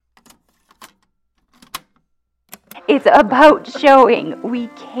It's about showing we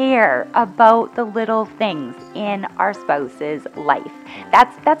care about the little things in our spouse's life.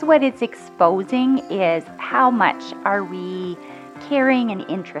 That's what it's exposing, is how much are we caring and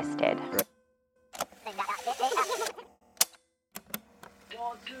interested.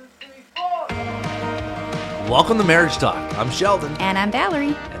 Welcome to Marriage Talk. I'm Sheldon. And I'm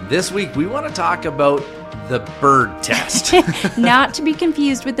Valerie. And this week we want to talk about the bird test. Not to be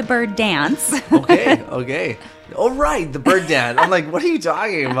confused with the bird dance. Okay. Oh, right, the bird dance. I'm like, what are you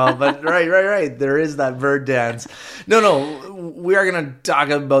talking about? But right. There is that bird dance. No, we are going to talk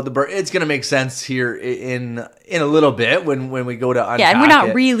about the bird. It's going to make sense here in a little bit when we go to unpack it. Yeah, and we're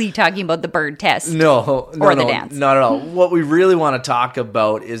not really talking about the bird test. No, the dance. Not at all. What we really want to talk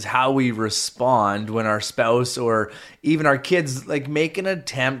about is how we respond when our spouse or even our kids make an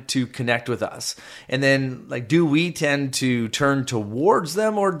attempt to connect with us. And then do we tend to turn towards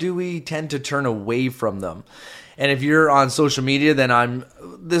them, or do we tend to turn away from them? And if you're on social media, then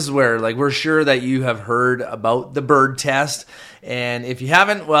this is where we're sure that you have heard about the bird test. And if you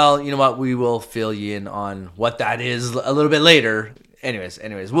haven't, well, you know what? We will fill you in on what that is a little bit later. Anyways,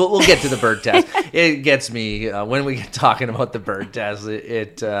 we'll get to the bird test. It gets me when we get talking about the bird test.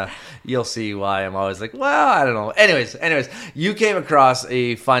 You'll see why I'm always I don't know. Anyways, you came across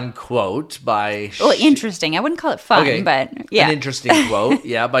a fun quote by. Well, interesting. I wouldn't call it fun, but yeah, an interesting quote,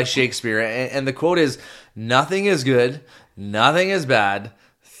 by Shakespeare, and the quote is, "Nothing is good, nothing is bad.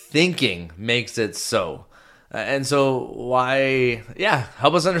 Thinking makes it so." And so why,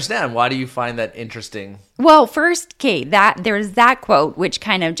 help us understand. Why do you find that interesting? Well, first, Kate, there's that quote, which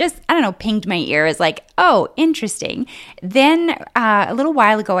kind of just, pinged my ear as oh, interesting. Then a little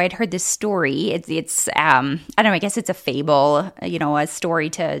while ago, I'd heard this story. It's I guess it's a fable, a story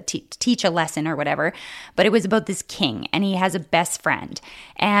to teach a lesson or whatever. But it was about this king, and he has a best friend,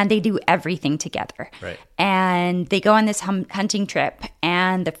 and they do everything together. Right. And they go on this hunting trip,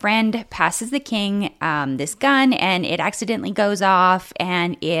 and the friend passes the king this gun, and it accidentally goes off,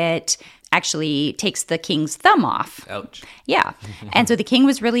 and it actually takes the king's thumb off. Ouch. Yeah. And so the king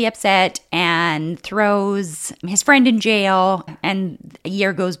was really upset and throws his friend in jail, and a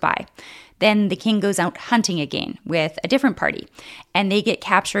year goes by. Then the king goes out hunting again with a different party, and they get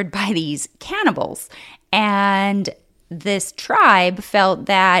captured by these cannibals. And this tribe felt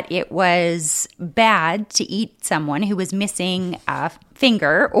that it was bad to eat someone who was missing a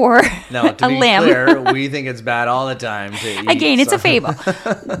finger or now, to a be limb. Clear, we think it's bad all the time to eat. Again, it's a fable.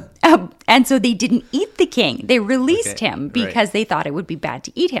 And so they didn't eat the king. They released him because they thought it would be bad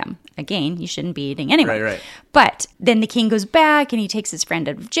to eat him. Again, you shouldn't be eating anyway. Right. But then the king goes back and he takes his friend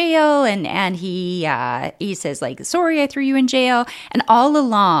out of jail, and he says sorry, I threw you in jail. And all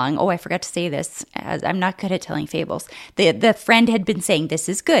along, I forgot to say this, as I'm not good at telling fables. The friend had been saying, this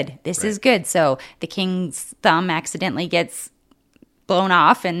is good. This is good. So the king's thumb accidentally gets blown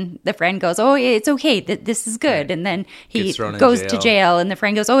off, and the friend goes, oh, it's okay, this is good. Right. And then he goes to jail, and the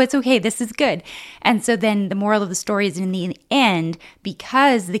friend goes, oh, it's okay, this is good. And so then the moral of the story is, in the end,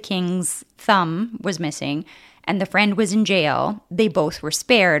 because the king's thumb was missing and the friend was in jail, they both were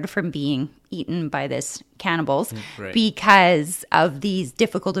spared from being eaten by this cannibals because of these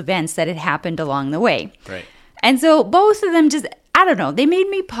difficult events that had happened along the way. Right. And so both of them just, I don't know, they made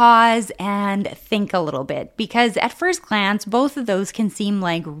me pause and think a little bit, because at first glance, both of those can seem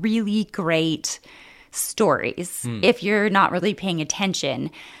like really great stories if you're not really paying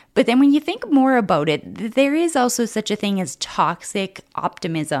attention. But then when you think more about it, there is also such a thing as toxic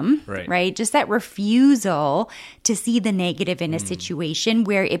optimism, right? Just that refusal to see the negative in a situation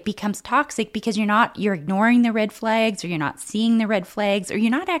where it becomes toxic because you're ignoring the red flags, or you're not seeing the red flags, or you're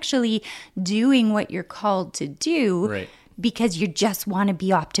not actually doing what you're called to do. Right. Because you just want to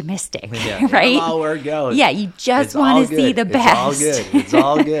be optimistic, right? Yeah, where it goes. Yeah, you just want to see the best. It's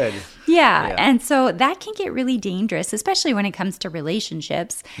all good. Yeah, and so that can get really dangerous, especially when it comes to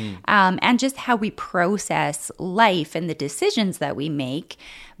relationships, and just how we process life and the decisions that we make.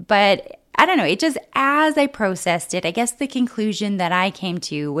 But I don't know, it just, as I processed it, I guess the conclusion that I came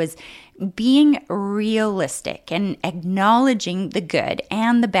to was being realistic and acknowledging the good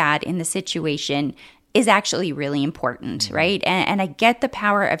and the bad in the situation is actually really important, right? And I get the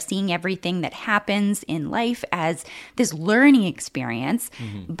power of seeing everything that happens in life as this learning experience,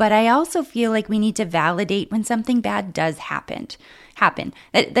 but I also feel like we need to validate when something bad does happen.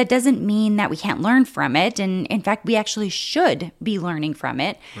 That doesn't mean that we can't learn from it, and in fact, we actually should be learning from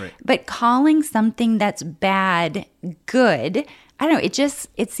it. Right. But calling something that's bad good, I don't know,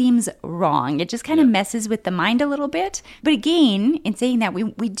 it seems wrong. It just kind of messes with the mind a little bit. But again, in saying that,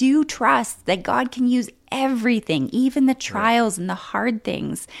 we do trust that God can use everything, even the trials and the hard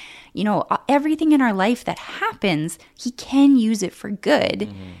things. You know, everything in our life that happens, he can use it for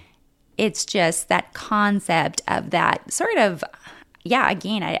good. It's just that concept of that sort of,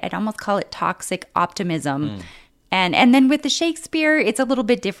 again, I'd almost call it toxic optimism. And then with the Shakespeare, it's a little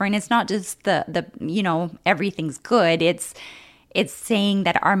bit different. It's not just the you know, everything's good. It's saying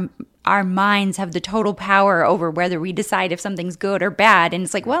that our minds have the total power over whether we decide if something's good or bad. And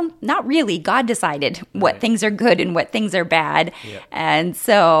it's like, well, not really. God decided what things are good and what things are bad. And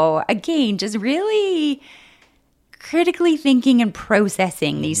so again, just really critically thinking and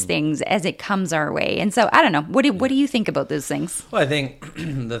processing these things as it comes our way. And so I don't know, what do you think about those things? Well, I think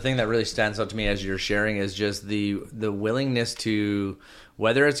the thing that really stands out to me as you're sharing is just the willingness to,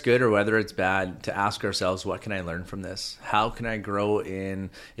 whether it's good or whether it's bad, to ask ourselves, what can I learn from this? How can I grow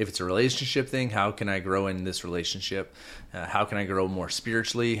in, if it's a relationship thing, how can I grow in this relationship? How can I grow more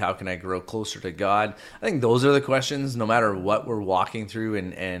spiritually? How can I grow closer to God? I think those are the questions, no matter what we're walking through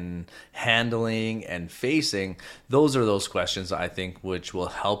and handling and facing. Those are those questions, I think, which will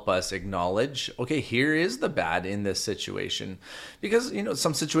help us acknowledge, okay, here is the bad in this situation. Because, you know,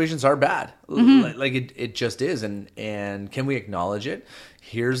 some situations are bad. Like it just is. And can we acknowledge it?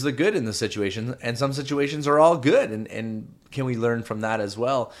 Here's the good in the situation. And some situations are all good. And can we learn from that as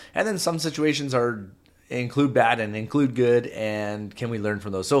well? And then some situations include bad and include good, and can we learn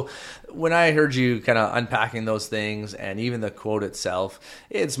from those? So when I heard you kind of unpacking those things, and even the quote itself,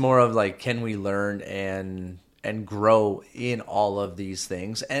 it's more of like, can we learn and grow in all of these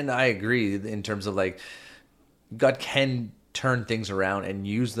things? And I agree in terms of like, God can turn things around and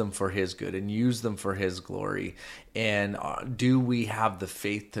use them for his good and use them for his glory. And do we have the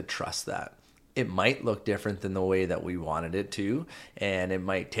faith to trust that? It might look different than the way that we wanted it to, and it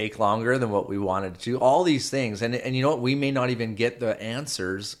might take longer than what we wanted to. All these things, and you know what? We may not even get the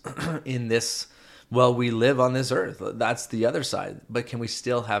answers in this while we live on this earth. That's the other side. But can we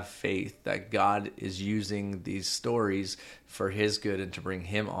still have faith that God is using these stories for his good and to bring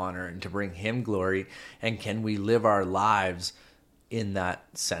him honor and to bring him glory? And can we live our lives in that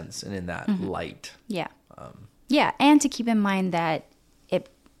sense and in that light? Yeah. And to keep in mind that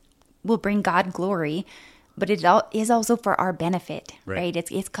will bring God glory, but it is also for our benefit, right?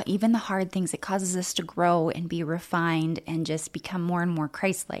 It's even the hard things, it causes us to grow and be refined and just become more and more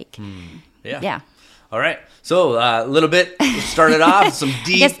Christ-like. Yeah. All right. So a little bit started off some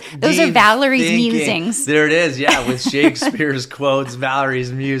deep. Those are Valerie's thinking. Musings. There it is. Yeah, with Shakespeare's quotes,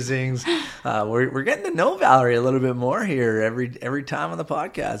 Valerie's musings. We're getting to know Valerie a little bit more here every time on the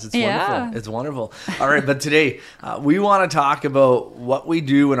podcast. It's wonderful. It's wonderful. All right, but today we want to talk about what we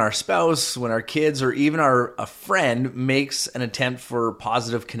do when our spouse, when our kids, or even a friend makes an attempt for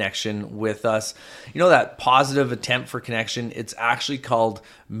positive connection with us. You know, that positive attempt for connection, it's actually called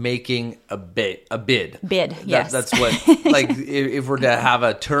making a bid. Yes. That's what, like, if we're to have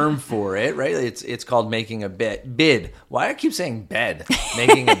a term for it, right? It's called making a bid. Why I keep saying bed?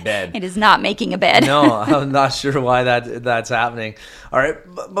 Making a bed. It is not making a bed. No, I'm not sure why that's happening. All right,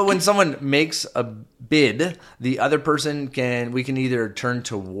 but when someone makes a bid, the other person we can either turn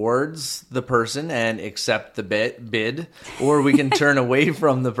towards the person and accept the bid, or we can turn away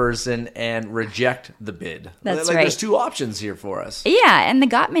from the person and reject the bid. That's right. right. There's two options here for us. Yeah, and the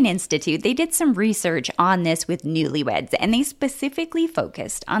Gottman Institute, they did some research on this with newlyweds, and they specifically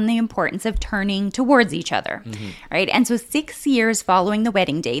focused on the importance of turning towards each other, right? And so 6 years following the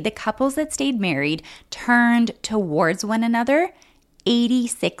wedding day, the couples that stayed married turned towards one another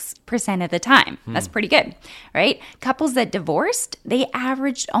 86% of the time. That's pretty good, right? Couples that divorced, they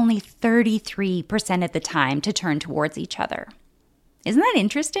averaged only 33% of the time to turn towards each other. Isn't that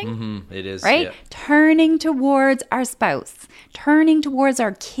interesting? It is. Right? Yeah. Turning towards our spouse, turning towards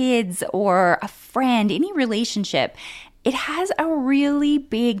our kids or a friend, any relationship, it has a really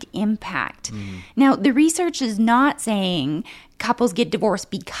big impact. Now, the research is not saying couples get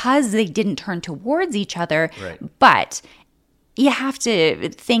divorced because they didn't turn towards each other, but you have to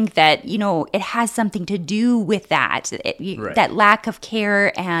think that, you know, it has something to do with that, that lack of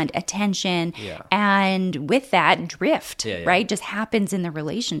care and attention. And with that, drift, right? Just happens in the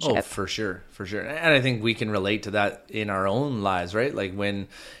relationship. Oh, for sure. And I think we can relate to that in our own lives, right? Like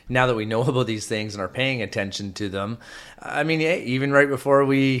now that we know about these things and are paying attention to them. I mean, even right before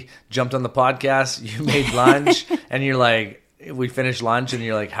we jumped on the podcast, you made lunch and you're like, we finished lunch and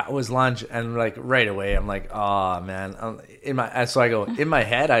you're like, how was lunch? And like right away, I'm like, oh man. In my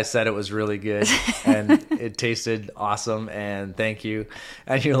head, I said it was really good and it tasted awesome and thank you.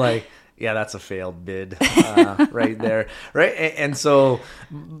 And you're like, yeah, that's a failed bid right there. Right. And so,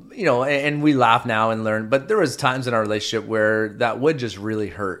 and we laugh now and learn, but there was times in our relationship where that would just really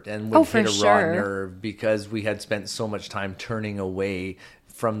hurt and would hit a raw nerve because we had spent so much time turning away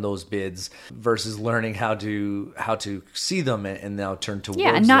from those bids versus learning how to see them and now turn towards them.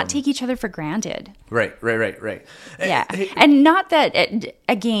 Yeah, and not take each other for granted. Right. Yeah. And not that,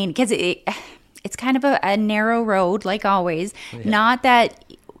 again, because it's kind of a narrow road, like always. Yeah. Not that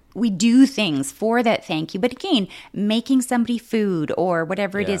we do things for that thank you, but again, making somebody food or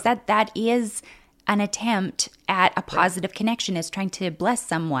whatever it is, that is an attempt at a positive connection, is trying to bless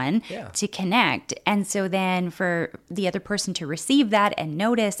someone to connect. And so then for the other person to receive that and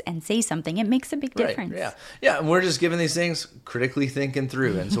notice and say something, it makes a big difference. Yeah. And we're just giving these things critically thinking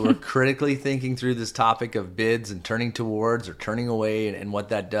through. And so we're critically thinking through this topic of bids and turning towards or turning away and what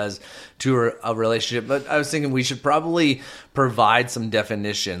that does to a relationship. But I was thinking we should probably provide some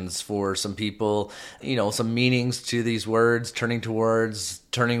definitions for some people, some meanings to these words, turning towards,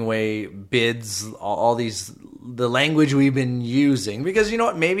 turning away, bids, all these, the language we've been using, because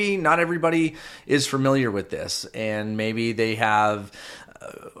maybe not everybody is familiar with this, and maybe they have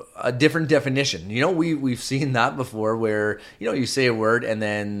a different definition. We've seen that before where, you say a word and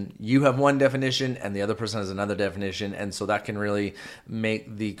then you have one definition and the other person has another definition. And so that can really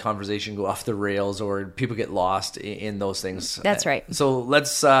make the conversation go off the rails, or people get lost in those things. That's right. So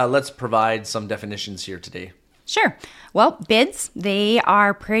let's provide some definitions here today. Sure. Well, bids, they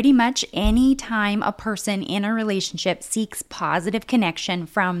are pretty much any time a person in a relationship seeks positive connection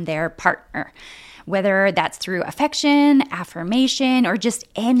from their partner, whether that's through affection, affirmation, or just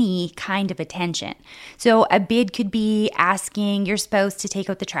any kind of attention. So a bid could be asking your spouse to take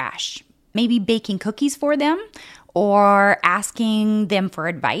out the trash, maybe baking cookies for them, or asking them for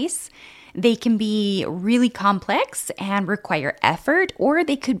advice. They can be really complex and require effort, or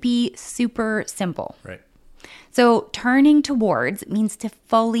they could be super simple. Right. So turning towards means to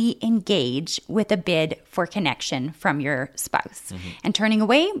fully engage with a bid for connection from your spouse. Mm-hmm. And turning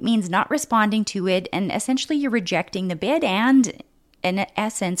away means not responding to it, and essentially you're rejecting the bid and, in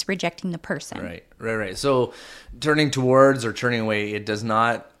essence, rejecting the person. Right. So turning towards or turning away, it does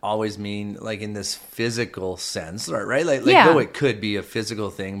not always mean like in this physical sense, right? Though it could be a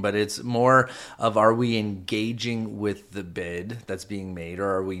physical thing, but it's more of, are we engaging with the bid that's being made, or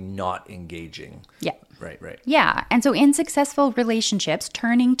are we not engaging? Yeah. Right. Yeah. And so in successful relationships,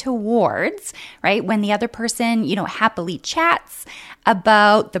 turning towards, right, when the other person, happily chats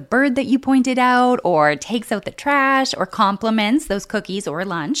about the bird that you pointed out, or takes out the trash, or compliments those cookies or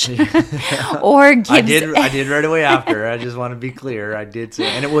lunch, or gives... I did right away after. I just want to be clear. I did say,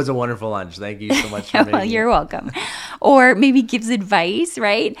 and it was a wonderful lunch. Thank you so much for making you're welcome. Or maybe gives advice,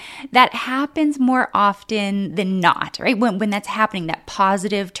 right? That happens more often than not, right? When that's happening, that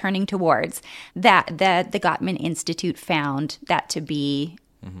positive turning towards, that the Gottman Institute found that to be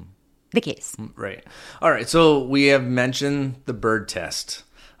the case. Right. All right. So we have mentioned the bird test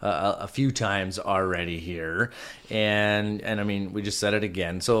a few times already here. And I mean, we just said it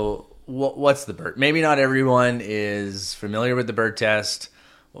again. So what's the bird? Maybe not everyone is familiar with the bird test.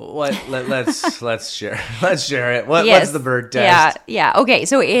 Let's share it. What's the bird test? Yeah. Okay,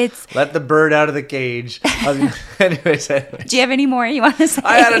 so it's let the bird out of the cage. Anyways. Do you have any more you want to say?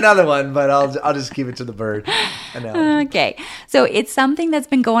 I had another one, but I'll just keep it to the bird analogy. Okay, so it's something that's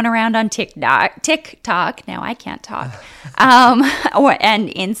been going around on TikTok. Now I can't talk. And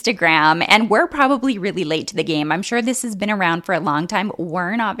Instagram, and we're probably really late to the game. I'm sure this has been around for a long time.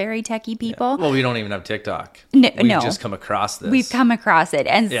 We're not very techie people. Yeah. Well, we don't even have TikTok. We've just come across this. We've come across it.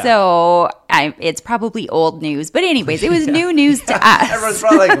 And so it's probably old news. But anyways, it was new news to us. Everyone's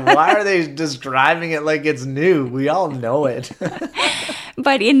probably like, why are they describing it like it's new? We all know it.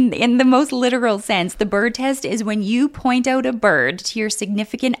 But in the most literal sense, the bird test is when you point out a bird to your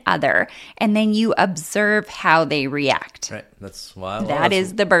significant other and then you observe how they react. Right. That's why. That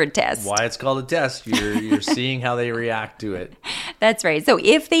is the bird test. Why it's called a test. You're seeing how they react to it. That's right. So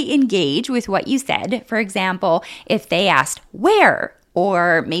if they engage with what you said, for example, if they asked, where?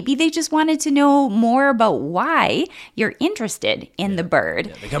 Or maybe they just wanted to know more about why you're interested in the bird.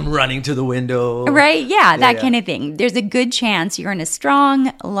 Yeah, they come running to the window. Right? Yeah, that kind of thing. There's a good chance you're in a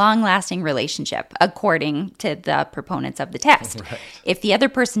strong, long-lasting relationship, according to the proponents of the test. Right. If the other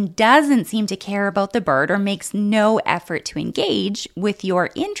person doesn't seem to care about the bird or makes no effort to engage with your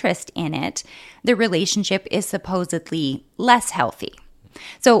interest in it, the relationship is supposedly less healthy.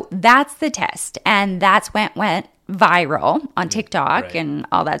 So that's the test, and that's what went viral on TikTok and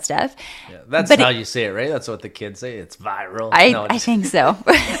all that stuff. Yeah, that's how you say it, right? That's what the kids say. It's viral. I think so.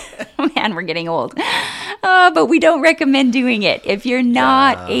 man, we're getting old. But we don't recommend doing it if you're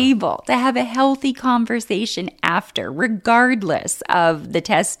not able to have a healthy conversation after, regardless of the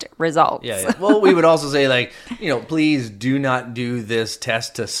test results. Yeah. Well, we would also say, like, please do not do this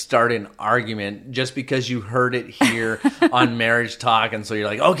test to start an argument just because you heard it here on Marriage Talk. And so you're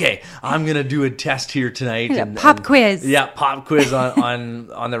like, okay, I'm going to do a test here tonight. And pop quiz. Yeah, pop quiz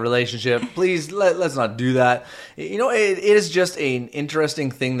on the relationship. Please, let's not do that. It is just an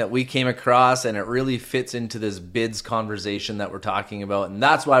interesting thing that we came across, and it really fits into this bids conversation that we're talking about, and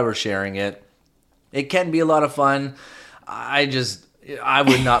that's why we're sharing it. It can be a lot of fun. I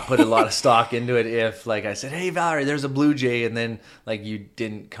would not put a lot of stock into it if, like, I said, hey, Valerie, there's a blue jay, and then, like, you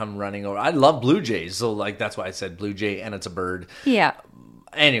didn't come running over. I love blue jays, so, like, that's why I said blue jay, and it's a bird. Yeah.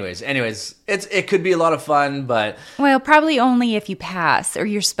 Anyways, it could be a lot of fun, but... Well, probably only if you pass or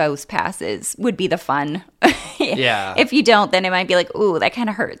your spouse passes would be the fun. Yeah. If you don't, then it might be like, ooh, that kind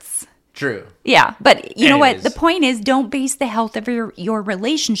of hurts. True. Yeah, but you know what? The point is, don't base the health of your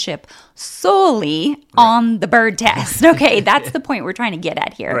relationship solely on the bird test. Okay, that's the point we're trying to get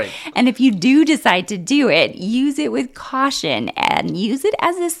at here. Right. And if you do decide to do it, use it with caution and use it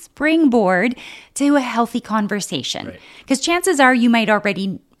as a springboard to a healthy conversation. Because chances are you might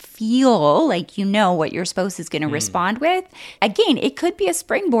already feel like you know what your spouse is going to respond with. Again, it could be a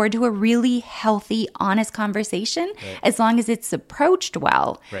springboard to a really healthy, honest conversation as long as it's approached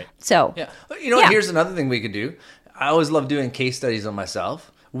well. Right. So, yeah. Here's another thing we could do. I always love doing case studies on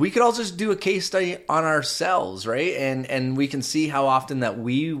myself. We could also just do a case study on ourselves, right? And we can see how often that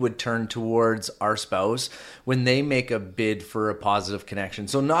we would turn towards our spouse when they make a bid for a positive connection.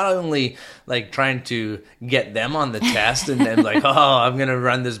 So not only like trying to get them on the test and then like, I'm going to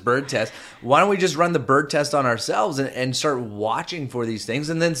run this bird test. Why don't we just run the bird test on ourselves and start watching for these things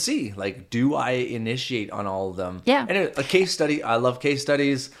and then see, like, do I initiate on all of them? Yeah. Anyway, a case study. I love case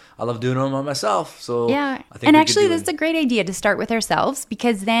studies. I love doing them on myself. So yeah. I think and actually, this is a great idea to start with ourselves,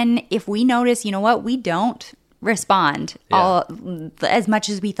 because then if we notice, you know what, we don't respond as much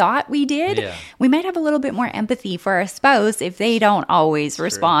as we thought we did, we might have a little bit more empathy for our spouse if they don't always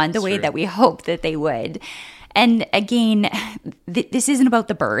respond the way that we hope that they would. And again, this isn't about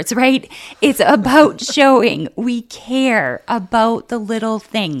the birds, right? It's about showing we care about the little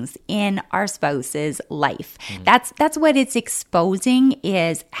things in our spouse's life. That's what it's exposing,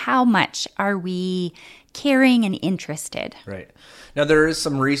 is how much are we caring and interested. Right. Now, there is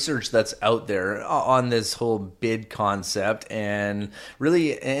some research that's out there on this whole bid concept and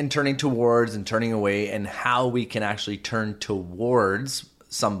really in turning towards and turning away, and how we can actually turn towards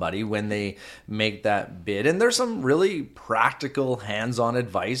somebody when they make that bid. And there's some really practical hands-on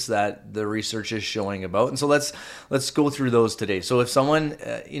advice that the research is showing about. And so let's go through those today. So if someone,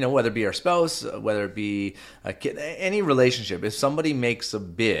 whether it be our spouse, whether it be a kid, any relationship, if somebody makes a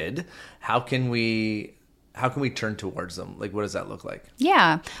bid, how can we turn towards them? Like, what does that look like?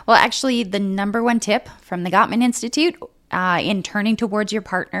 Yeah. Well, actually, the number one tip from the Gottman Institute in turning towards your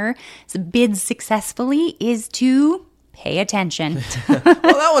partner to bid successfully is to pay attention. Well,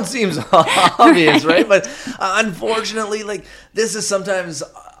 that one seems obvious, right? But unfortunately, like, this is sometimes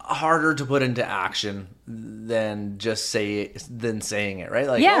harder to put into action than saying it, right?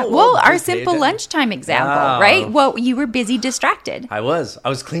 Like, our simple lunchtime example, right? Well, you were busy distracted. I was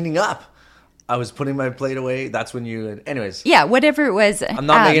cleaning up. I was putting my plate away. That's when anyways. Yeah, whatever it was. I'm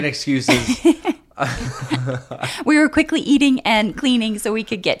not making excuses. We were quickly eating and cleaning so we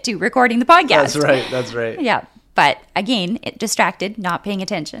could get to recording the podcast. That's right. Yeah. But again, distracted, not paying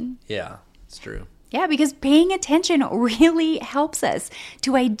attention. Yeah, it's true. Yeah, because paying attention really helps us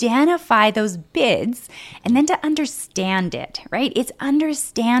to identify those bids and then to understand it, right? It's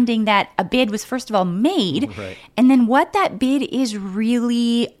understanding that a bid was first of all made, and then what that bid is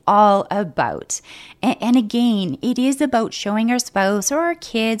really all about. And again, it is about showing our spouse or our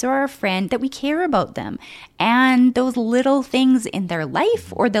kids or our friend that we care about them and those little things in their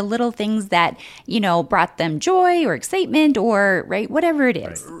life, or the little things that, brought them joy or excitement, or whatever it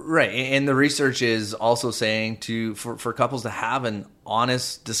is. Right. And the research is also saying for couples to have an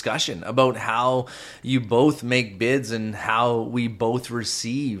honest discussion about how you both make bids and how we both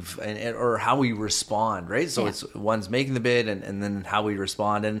receive or how we respond, right? So it's one's making the bid and then how we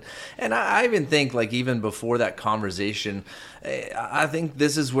respond. And I even think, like, even before that conversation, I think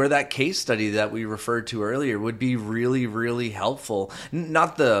this is where that case study that we referred to earlier would be really, really helpful.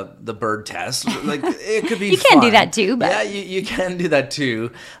 Not the bird test. Like, it could be You can do that too, but yeah, you can do that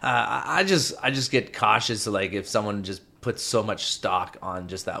too. I just get cautious, like, if someone just puts so much stock on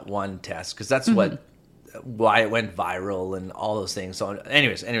just that one test, because that's what why it went viral and all those things. So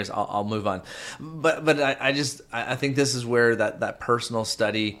anyways, I'll move on. But I think this is where that personal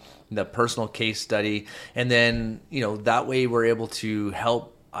study, the personal case study, and then, that way we're able to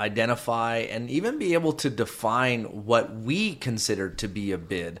help identify and even be able to define what we consider to be a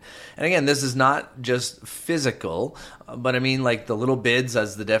bid. And again, this is not just physical, but I mean like the little bids,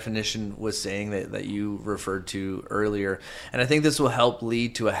 as the definition was saying that you referred to earlier. And I think this will help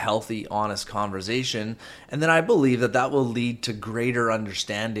lead to a healthy, honest conversation. And then I believe that will lead to greater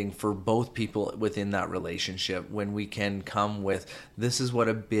understanding for both people within that relationship, when we can come with, this is what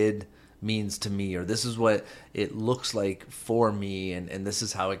a bid means to me, or this is what it looks like for me, and this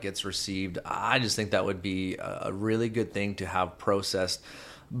is how it gets received. I just think that would be a really good thing to have processed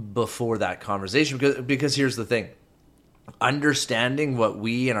before that conversation, because here's the thing. Understanding what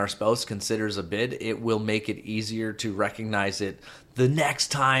we and our spouse considers a bid, it will make it easier to recognize it the next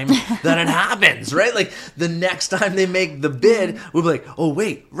time that it happens, right? Like the next time they make the bid, we'll be like, oh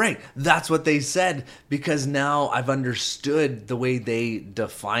wait, right, that's what they said, because now I've understood the way they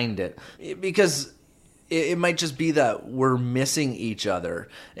defined it. Because it might just be that we're missing each other.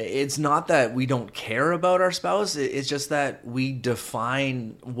 It's not that we don't care about our spouse. It's just that we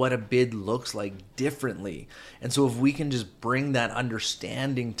define what a bid looks like differently. And so if we can just bring that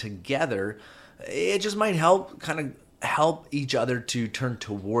understanding together, it just might help each other to turn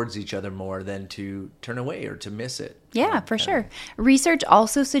towards each other more than to turn away or to miss it. Yeah, for sure. Research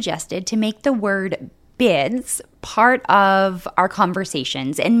also suggested to make the word bids part of our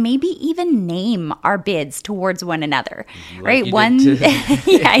conversations, and maybe even name our bids towards one another, right?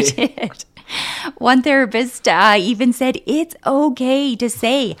 Yeah, I did. One therapist even said it's okay to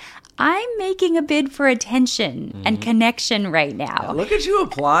say, I'm making a bid for attention and connection right now. Yeah, look at you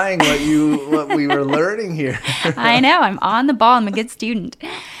applying what we were learning here. I know. I'm on the ball. I'm a good student.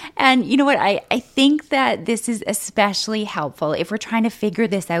 And you know what? I think that this is especially helpful if we're trying to figure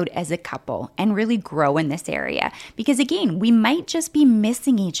this out as a couple and really grow in this area. Because again, we might just be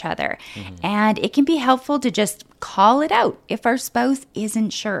missing each other. And it can be helpful to just call it out if our spouse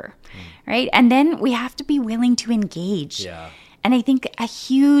isn't sure, right? And then we have to be willing to engage. Yeah. And I think a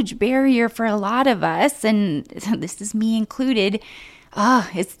huge barrier for a lot of us, and this is me included,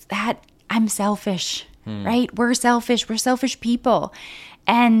 it's that I'm selfish, right? We're selfish people.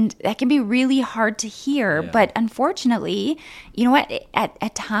 And that can be really hard to hear. Yeah. But unfortunately, you know what?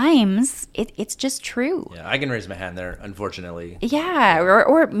 At times, it's just true. Yeah, I can raise my hand there, unfortunately. Yeah,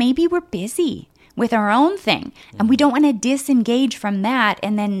 or maybe we're busy with our own thing. And we don't want to disengage from that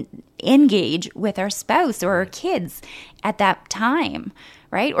and then engage with our spouse or our kids at that time,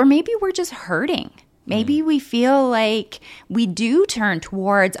 right? Or maybe we're just hurting. Maybe we feel like we do turn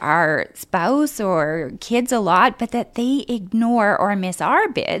towards our spouse or kids a lot, but that they ignore or miss our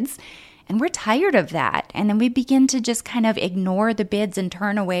bids. And we're tired of that. And then we begin to just kind of ignore the bids and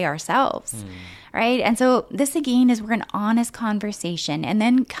turn away ourselves. Right? And so this, again, is where an honest conversation and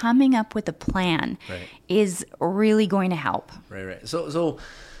then coming up with a plan is really going to help. Right. So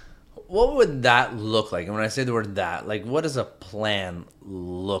what would that look like? And when I say the word that, like, what does a plan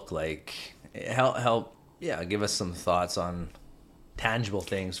look like? Help, give us some thoughts on tangible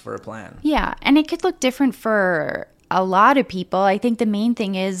things for a plan. Yeah, and it could look different for a lot of people. I think the main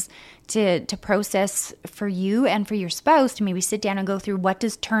thing is to process for you and for your spouse, to maybe sit down and go through, what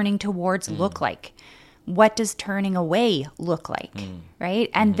does turning towards look like? What does turning away look like, right?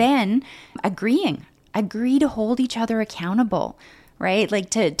 And then agree to hold each other accountable, right?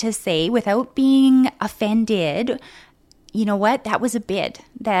 Like to say, without being offended, you know what? That was a bid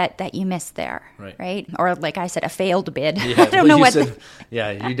that you missed there, right? Or like I said, a failed bid. Yeah, I don't know what.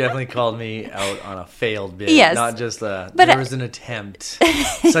 You definitely called me out on a failed bid. Yes, not just there was an attempt.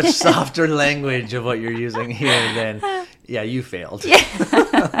 Such softer language of what you're using here. Then, you failed.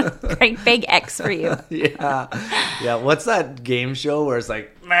 Yeah. Great big X for you. Yeah. What's that game show where it's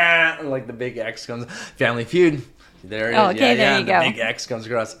like, and like the big X comes? Family Feud. There it is. Okay, there you go. The big X comes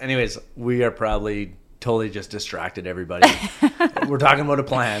across. Anyways, we are probably totally just distracted everybody. We're talking about a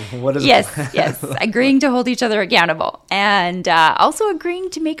plan. What is a plan? Yes. Agreeing to hold each other accountable, and also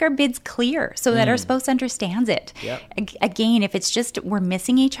agreeing to make our bids clear so that our spouse understands it. Yep. Again, if it's just we're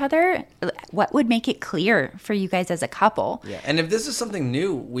missing each other, what would make it clear for you guys as a couple? Yeah, and if this is something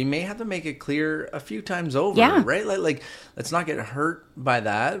new, we may have to make it clear a few times over, right? Like let's not get hurt by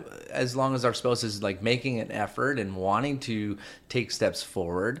that, as long as our spouse is like making an effort and wanting to take steps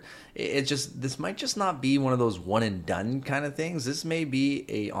forward. It's just, this might just not be one of those one and done kind of things. things, this may be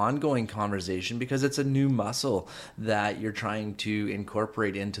a ongoing conversation because it's a new muscle that you're trying to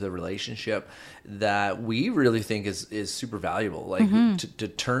incorporate into the relationship that we really think is super valuable. Like to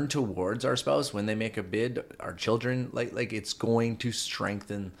turn towards our spouse when they make a bid, our children, like it's going to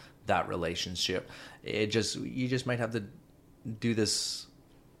strengthen that relationship. You just might have to do this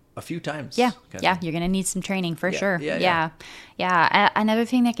a few times. Yeah. You're going to need some training for sure. Yeah. Another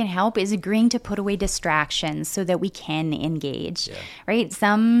thing that can help is agreeing to put away distractions so that we can engage, right?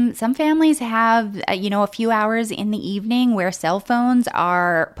 Some families have, a few hours in the evening where cell phones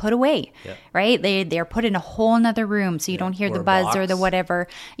are put away, right? They're put in a whole nother room so you don't hear the buzz or the whatever.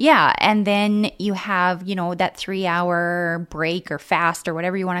 Yeah. And then you have, that 3-hour break or fast or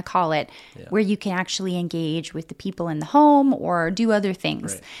whatever you want to call it, where you can actually engage with the people in the home or do other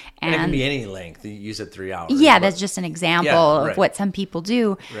things. Right. And it can be any length. You said 3 hours. Yeah, that's just an example of what some people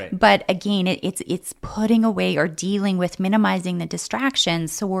do. Right. But again, it's putting away or dealing with minimizing the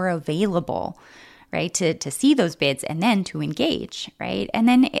distractions so we're available, right, to see those bids and then to engage, right? And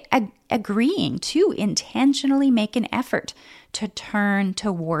then agreeing to intentionally make an effort to turn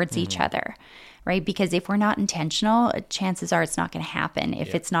towards each other. Right? Because if we're not intentional, chances are it's not going to happen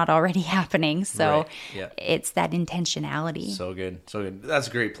if it's not already happening. So it's that intentionality. So good. That's a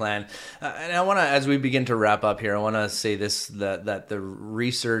great plan. And I want to, as we begin to wrap up here, I want to say this, that the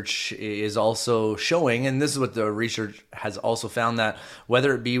research is also showing, and this is what the research has also found, that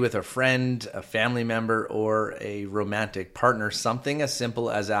whether it be with a friend, a family member, or a romantic partner, something as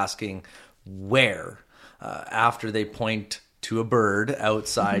simple as asking where after they point to a bird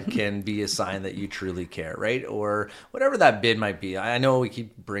outside can be a sign that you truly care, right? Or whatever that bid might be. I know we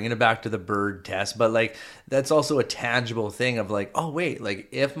keep bringing it back to the bird test, but like that's also a tangible thing of like, oh wait, like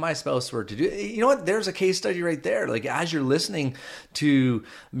if my spouse were to do, you know what? There's a case study right there. Like as you're listening to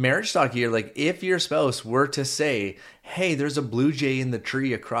Marriage Talk here, like if your spouse were to say, hey, there's a blue jay in the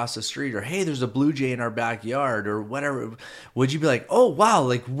tree across the street, or hey, there's a blue jay in our backyard, or whatever, would you be like, oh wow,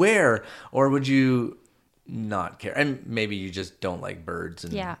 like where? Or would you not care? And maybe you just don't like birds.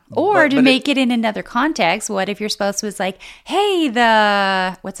 And, or to make it in another context, what if your spouse was like, hey,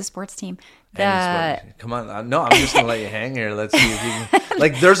 what's the sports team? Come on. No, I'm just going to let you hang here. Let's see if you can.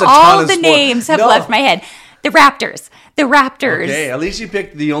 Like, there's a all ton of the names have left my head. The Raptors. Okay, at least you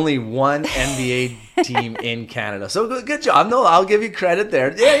picked the only one NBA team in Canada. So good job. No, I'll give you credit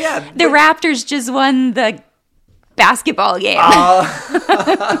there. Yeah. The Raptors just won the basketball game.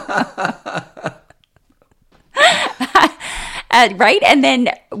 Right? And then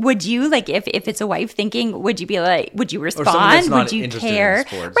would you, like, if it's a wife thinking, would you be like, would you respond? Would you care?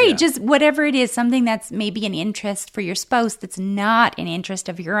 Sports, right. Just whatever it is, something that's maybe an interest for your spouse that's not an interest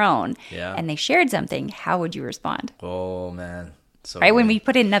of your own. Yeah. And they shared something. How would you respond? Oh, man. So right, when we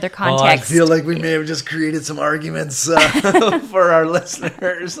put it in another context. I feel like we may have just created some arguments for our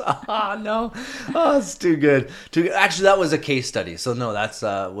listeners. No. Oh, it's too good. Actually, that was a case study. So no, that's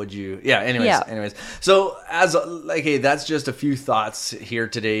would you? Yeah. Anyways. So that's just a few thoughts here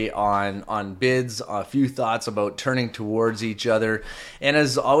today on bids. A few thoughts about turning towards each other, and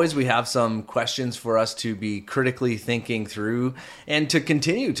as always, we have some questions for us to be critically thinking through, and to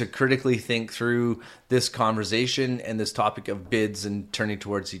continue to critically think through this conversation and this topic of bids and turning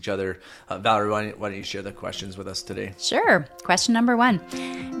towards each other. Valerie, why don't you share the questions with us today? Sure. Question number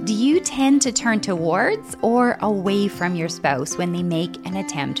 1. Do you tend to turn towards or away from your spouse when they make an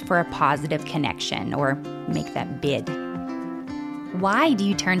attempt for a positive connection or make that bid? Why do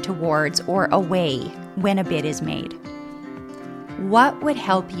you turn towards or away when a bid is made? What would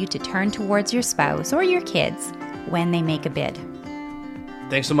help you to turn towards your spouse or your kids when they make a bid?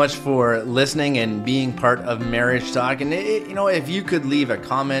 Thanks so much for listening and being part of Marriage Talk. And, if you could leave a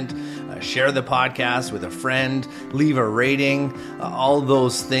comment, share the podcast with a friend, leave a rating, all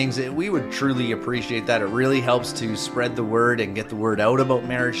those things, we would truly appreciate that. It really helps to spread the word and get the word out about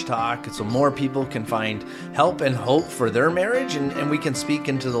Marriage Talk so more people can find help and hope for their marriage, and we can speak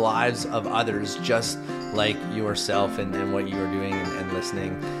into the lives of others just like yourself and what you are doing and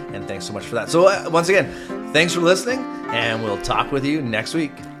listening. And thanks so much for that. So once again, thanks for listening, and we'll talk with you next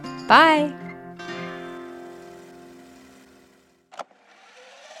week. Bye.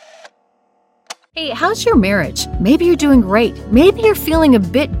 Hey, how's your marriage? Maybe you're doing great. Maybe you're feeling a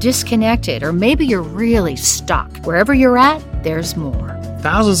bit disconnected, or maybe you're really stuck. Wherever you're at, there's more.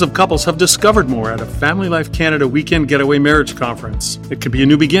 Thousands of couples have discovered more at a Family Life Canada Weekend Getaway Marriage Conference. It could be a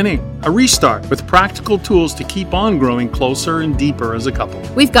new beginning, a restart with practical tools to keep on growing closer and deeper as a couple.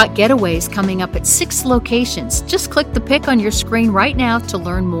 We've got getaways coming up at 6 locations. Just click the pic on your screen right now to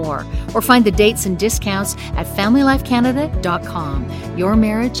learn more, or find the dates and discounts at familylifecanada.com. Your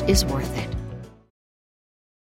marriage is worth it.